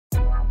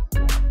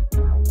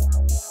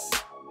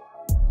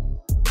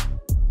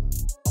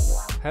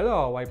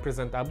Hello, I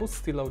present ABUS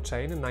Stilo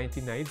Chain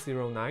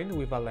 19809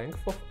 with a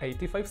length of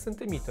 85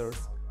 cm.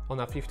 On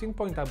a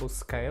 15-point ABUS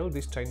scale,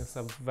 this chain has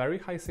a very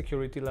high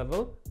security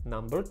level,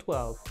 number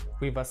 12.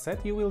 With a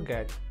set you will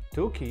get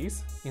 2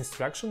 keys,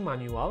 instruction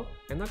manual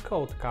and a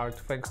code card,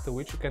 thanks to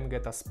which you can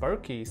get a spare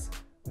keys.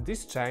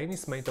 This chain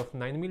is made of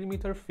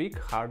 9mm thick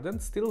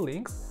hardened steel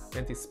links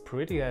and is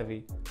pretty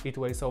heavy. It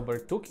weighs over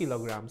 2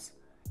 kg.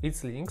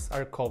 Its links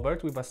are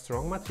covered with a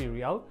strong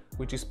material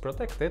which is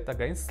protected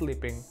against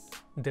slipping.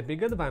 The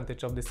big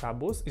advantage of this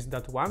ABUS is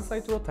that one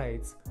side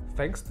rotates,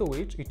 thanks to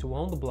which it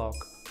won't block.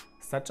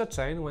 Such a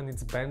chain, when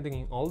it's bending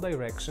in all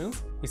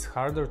directions, is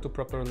harder to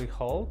properly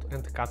hold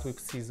and cut with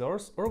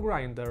scissors or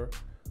grinder.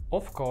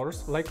 Of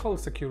course, like all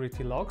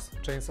security locks,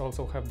 chains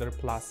also have their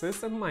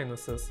pluses and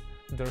minuses.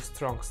 Their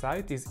strong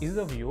side is ease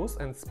of use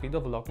and speed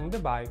of locking the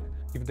bike.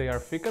 If they are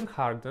thick and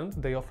hardened,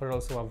 they offer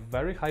also a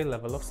very high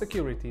level of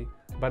security.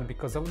 But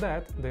because of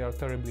that, they are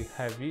terribly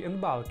heavy and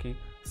bulky,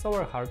 so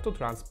are hard to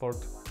transport.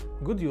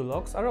 Good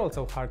U-locks are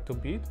also hard to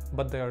beat,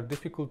 but they are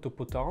difficult to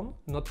put on,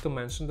 not to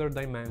mention their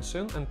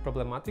dimension and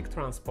problematic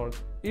transport,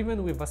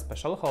 even with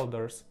special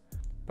holders.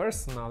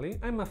 Personally,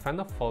 I'm a fan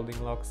of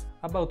folding locks,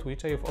 about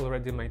which I have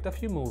already made a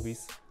few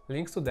movies.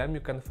 Links to them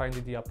you can find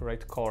in the upper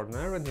right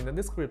corner and in the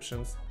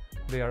descriptions.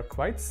 They are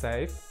quite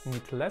safe,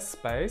 need less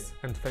space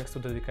and thanks to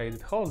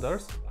dedicated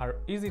holders are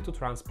easy to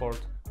transport.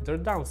 Their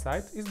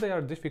downside is they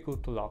are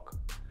difficult to lock.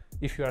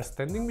 If you are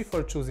standing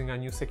before choosing a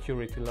new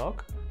security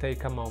lock,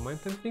 take a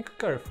moment and think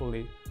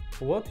carefully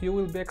what you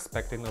will be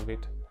expecting of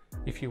it.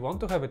 If you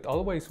want to have it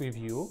always with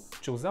you,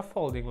 choose a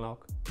folding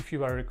lock. If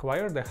you are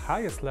required the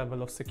highest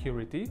level of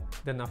security,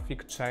 then a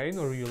thick chain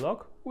or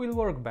U-lock will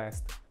work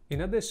best.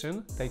 In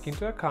addition, take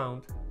into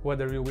account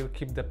whether you will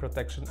keep the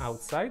protection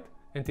outside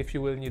and if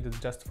you will need it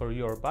just for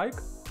your bike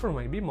or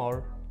maybe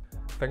more.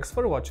 Thanks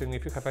for watching.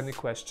 If you have any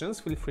questions,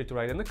 feel free to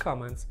write in the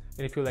comments,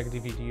 and if you like the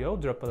video,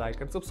 drop a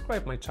like and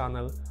subscribe my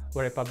channel,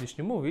 where I publish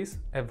new movies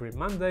every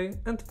Monday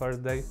and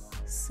Thursday.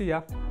 See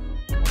ya!